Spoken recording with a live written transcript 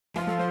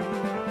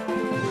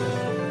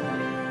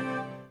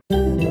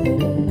I'm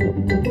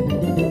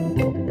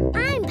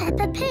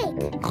Peppa Pig.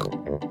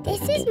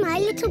 This is my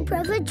little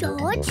brother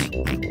George.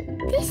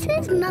 This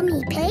is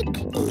Mummy Pig.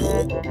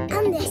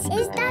 And this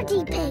is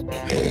Daddy Pig.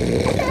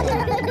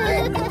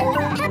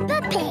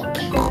 Peppa Pig.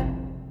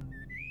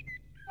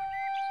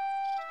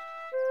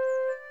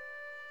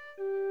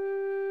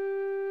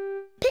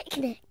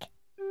 Picnic.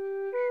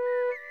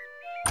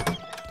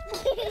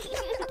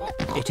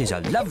 It is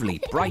a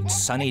lovely, bright,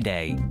 sunny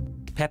day.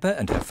 Peppa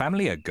and her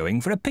family are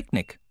going for a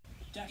picnic.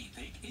 Daddy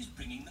Pig is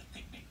bringing the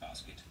picnic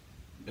basket.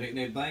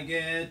 Picnic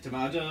blanket,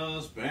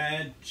 tomatoes,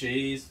 bread,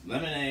 cheese,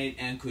 lemonade,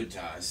 and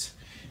croutons.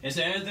 Is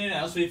there anything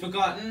else we've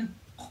forgotten?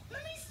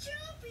 Mummy's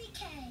strawberry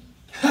cake.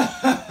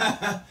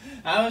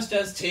 I was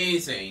just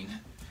teasing.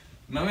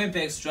 Mummy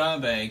Pig's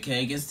strawberry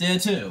cake is there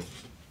too.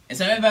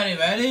 Is everybody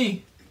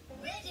ready?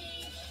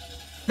 Ready.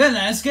 Then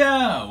let's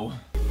go!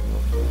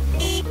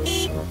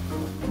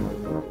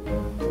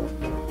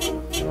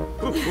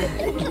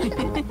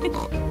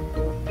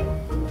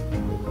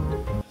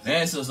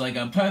 This looks like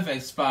a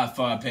perfect spot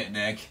for a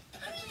picnic.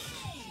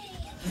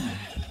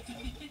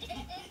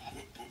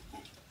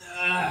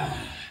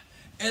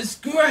 It's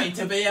great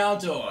to be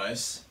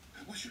outdoors.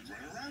 We should run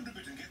around a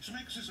bit and get some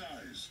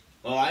exercise.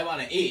 Well, I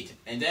want to eat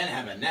and then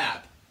have a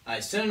nap.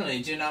 I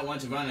certainly do not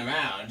want to run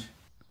around.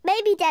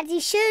 Maybe Daddy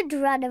should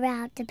run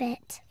around a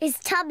bit. His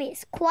tummy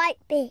is quite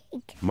big.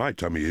 My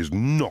tummy is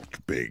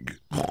not big.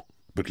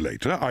 But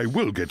later I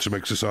will get some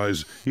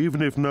exercise,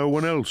 even if no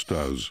one else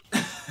does.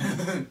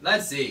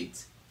 Let's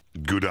eat.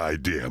 Good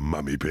idea,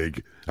 Mummy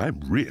Pig. I'm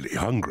really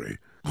hungry.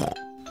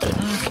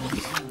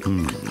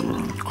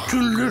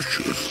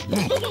 Delicious.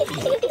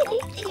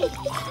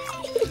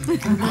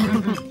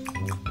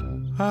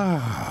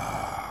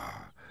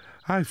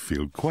 I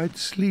feel quite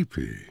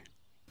sleepy.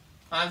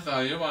 I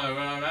thought you want to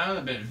run around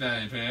a bit,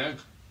 Daddy Pig.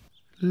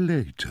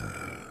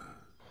 Later.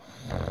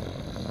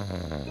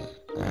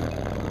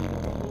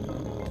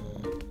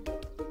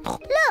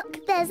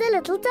 Look, there's a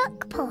little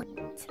duck pond.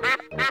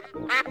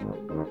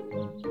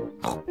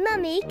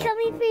 Mummy, can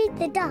we feed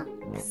the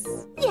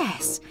ducks?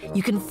 Yes,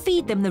 you can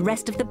feed them the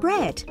rest of the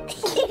bread.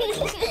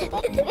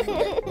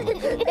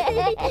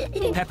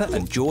 Peppa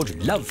and George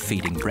love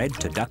feeding bread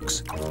to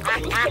ducks.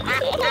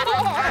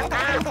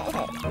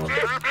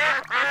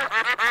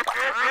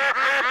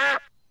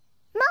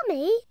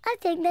 Mummy, I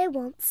think they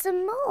want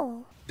some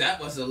more. That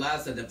was the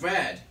last of the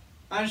bread.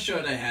 I'm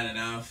sure they had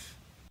enough.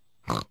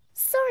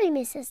 Sorry,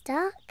 Mrs.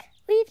 Duck.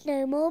 We've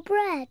no more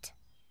bread.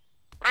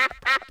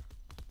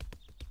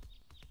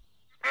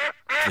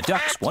 The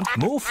ducks want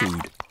more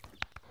food.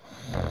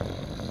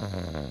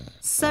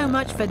 So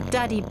much for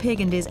Daddy Pig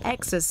and his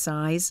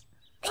exercise.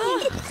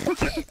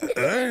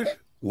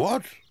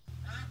 What?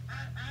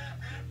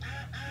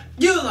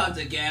 You lot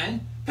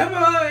again? Peppa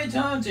already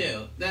told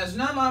you. There's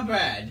no more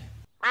bread.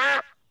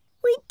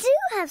 We do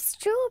have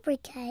strawberry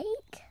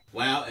cake.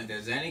 Well, if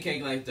there's any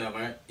cake left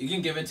over, you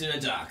can give it to the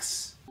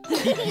ducks.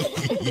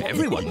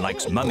 Everyone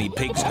likes Mummy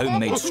Pig's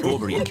homemade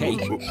strawberry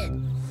cake.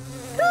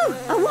 Ooh,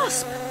 a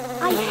wasp!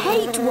 I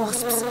hate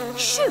wasps.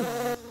 Shoo!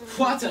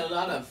 What a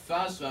lot of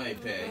fuss, Mummy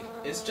Pig.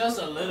 It's just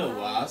a little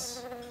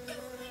wasp.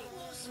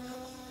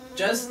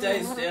 Just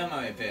stay still,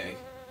 Mummy Pig.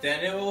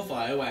 Then it will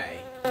fly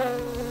away.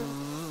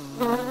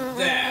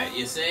 There,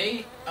 you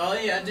see? All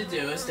you have to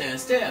do is stand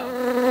still.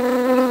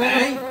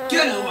 Hey,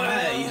 get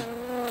away!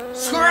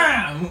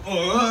 Scram!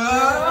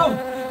 Whoa!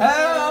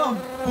 Help!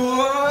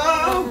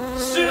 Whoa!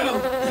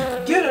 Shoot!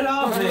 Get it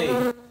off me!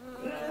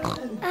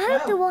 I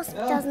hope the wasp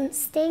doesn't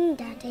sting,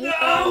 Daddy.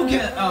 No!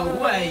 Get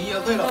away, you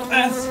little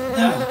ass!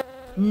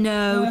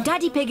 No,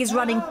 Daddy Pig is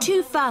running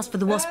too fast for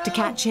the wasp to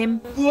catch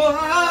him.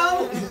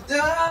 Whoa!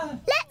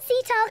 Let's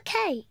eat our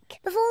cake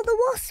before the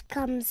wasp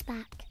comes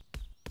back.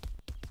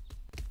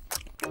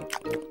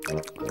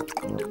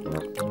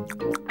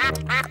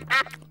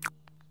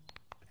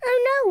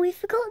 Oh no, we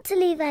forgot to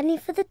leave any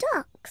for the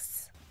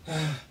ducks.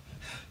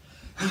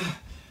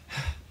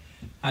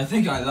 I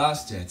think I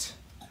lost it.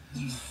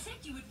 You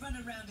said you would run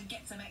around and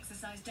get some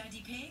exercise,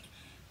 Daddy Pig,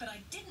 but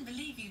I didn't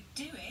believe you'd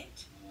do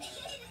it.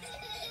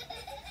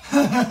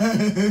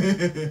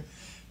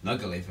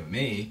 Luckily for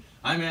me,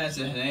 I managed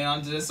to hang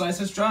on to the slice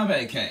of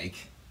strawberry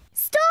cake.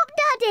 Stop,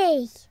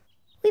 Daddy!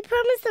 We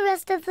promised the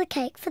rest of the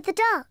cake for the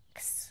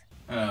ducks.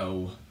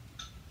 Oh.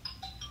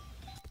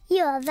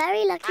 You are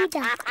very lucky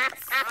ducks.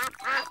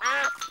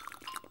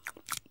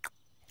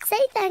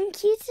 Say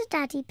thank you to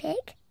Daddy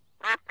Pig.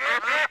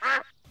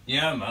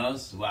 You're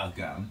most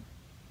welcome.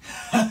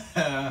 It's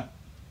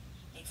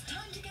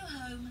time to go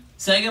home.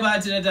 Say goodbye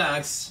to the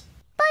ducks.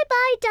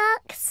 Bye-bye,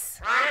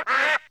 ducks.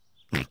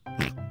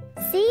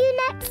 See you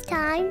next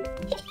time.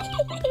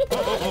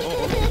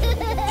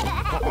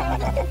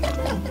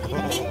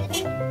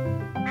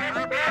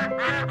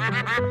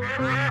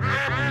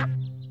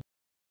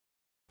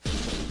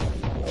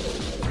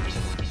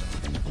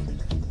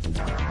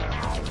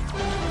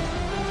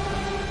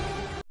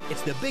 It's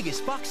It's the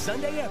biggest Fox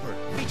Sunday ever,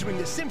 featuring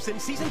the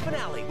Simpsons season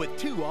finale with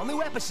 2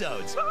 all-new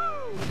episodes.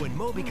 When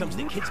Mo becomes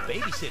the kid's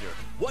babysitter,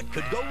 what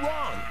could go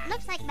wrong?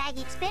 Looks like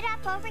Maggie spit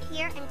up over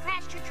here and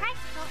crashed her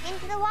tricycle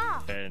into the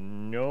wall.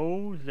 And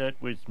no, that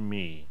was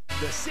me.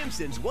 The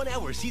Simpsons 1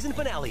 hour season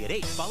finale at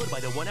 8, followed by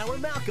the 1 hour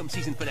Malcolm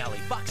season finale,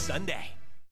 Fox Sunday.